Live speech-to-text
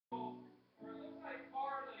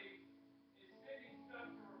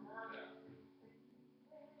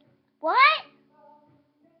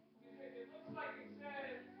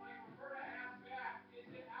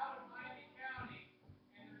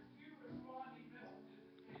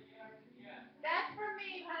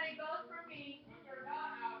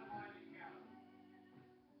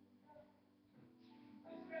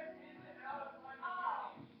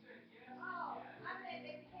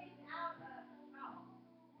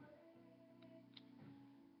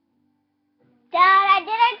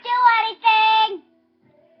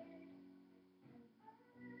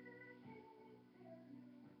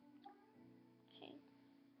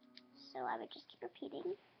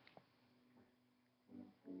repeating.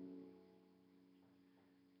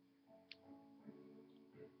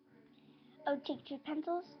 Oh, take 2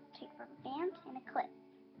 pencils, take rubber bands, and a clip.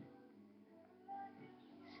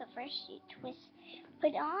 So first you put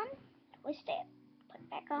it on, twist it, put it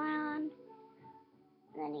back on,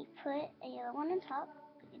 and then you put a yellow one on top.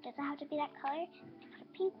 It doesn't have to be that color. You put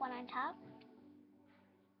a pink one on top.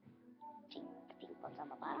 Take the pink ones on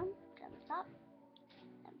the bottom, put it on the top,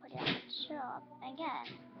 and put it on the top again.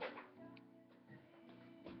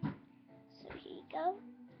 So here you go.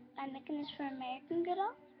 I'm making this for American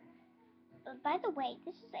Girl. But by the way,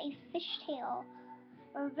 this is a fishtail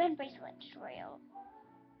or ribbon bracelet tutorial.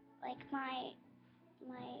 Like my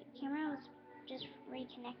camera was just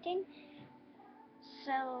reconnecting,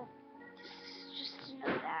 so just to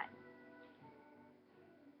know that.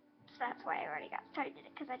 So that's why I already got started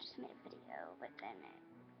it, because I just made a video, but then it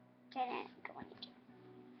didn't go on YouTube.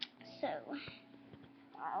 So,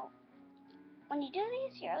 well, when you do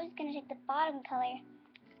these, you're always gonna take the bottom color,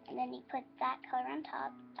 and then you put that color on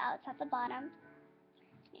top. It's at the bottom.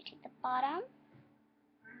 You take the bottom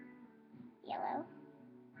yellow,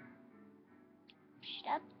 push it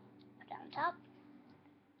up, put it on top,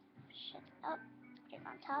 push it up, put it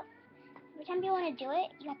on top. Every time you want to do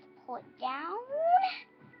it, you have to pull it down.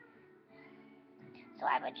 So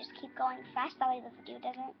I would just keep going fast, that way the video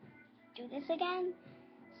doesn't do this again.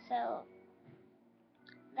 So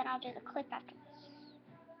then I'll do the clip after this.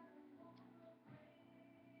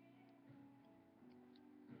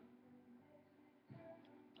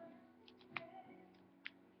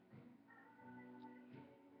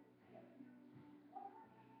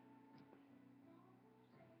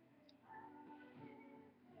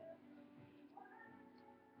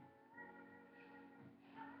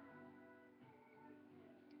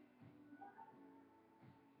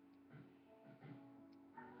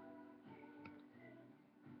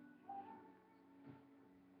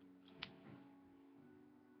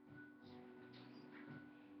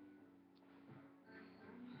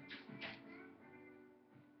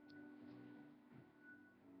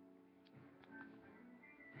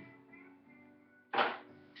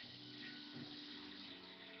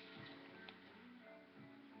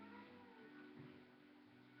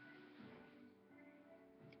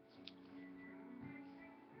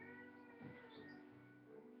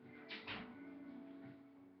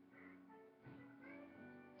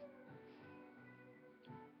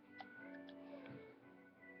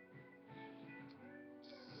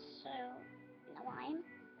 So now I'm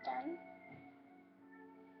done.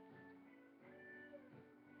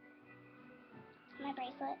 My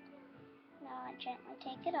bracelet. Now I gently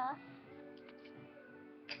take it off.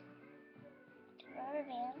 The rubber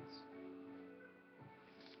bands.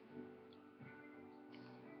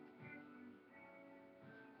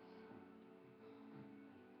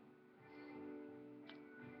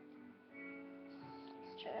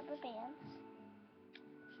 Two rubber bands.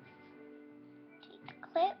 Take the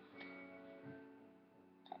clip.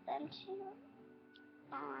 Put them two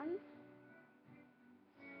on.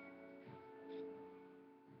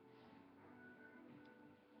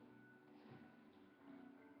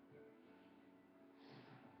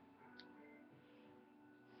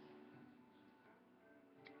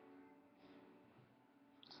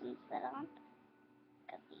 Since that on,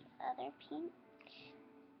 got the other pink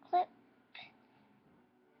clip.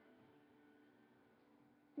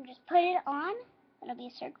 And just put it on. It'll be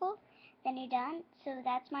a circle. Then you're done. So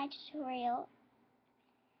that's my tutorial.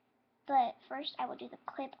 But first I will do the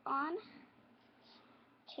clip on.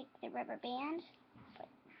 Take the rubber band, put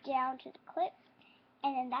it down to the clip,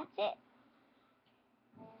 and then that's it.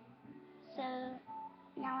 So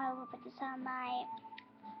now I will put this on my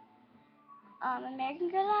American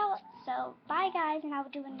Girl out. So bye guys, and I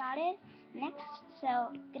will do a knotted next.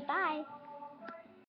 So goodbye.